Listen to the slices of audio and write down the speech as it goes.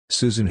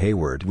Susan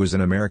Hayward was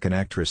an American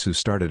actress who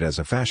started as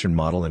a fashion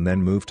model and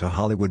then moved to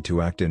Hollywood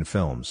to act in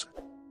films.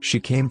 She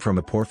came from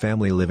a poor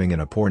family living in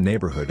a poor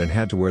neighborhood and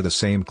had to wear the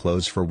same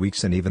clothes for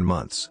weeks and even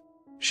months.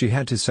 She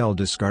had to sell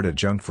discarded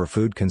junk for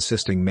food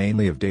consisting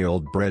mainly of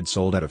day-old bread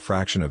sold at a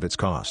fraction of its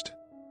cost.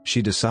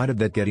 She decided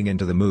that getting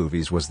into the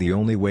movies was the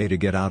only way to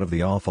get out of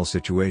the awful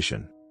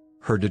situation.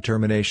 Her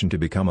determination to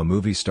become a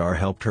movie star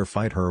helped her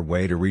fight her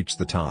way to reach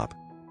the top.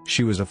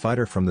 She was a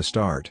fighter from the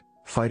start,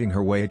 fighting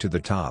her way to the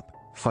top,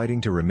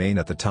 fighting to remain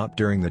at the top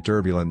during the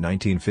turbulent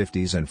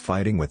 1950s and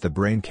fighting with the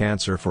brain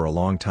cancer for a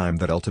long time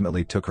that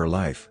ultimately took her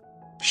life.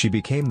 She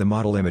became the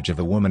model image of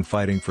a woman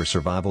fighting for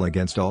survival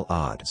against all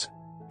odds.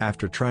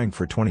 After trying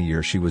for 20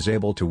 years, she was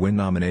able to win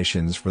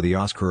nominations for the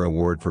Oscar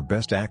Award for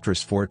Best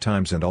Actress 4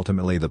 times and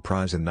ultimately the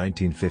prize in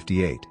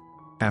 1958.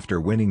 After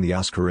winning the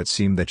Oscar, it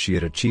seemed that she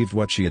had achieved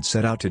what she had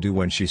set out to do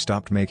when she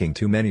stopped making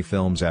too many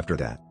films after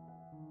that.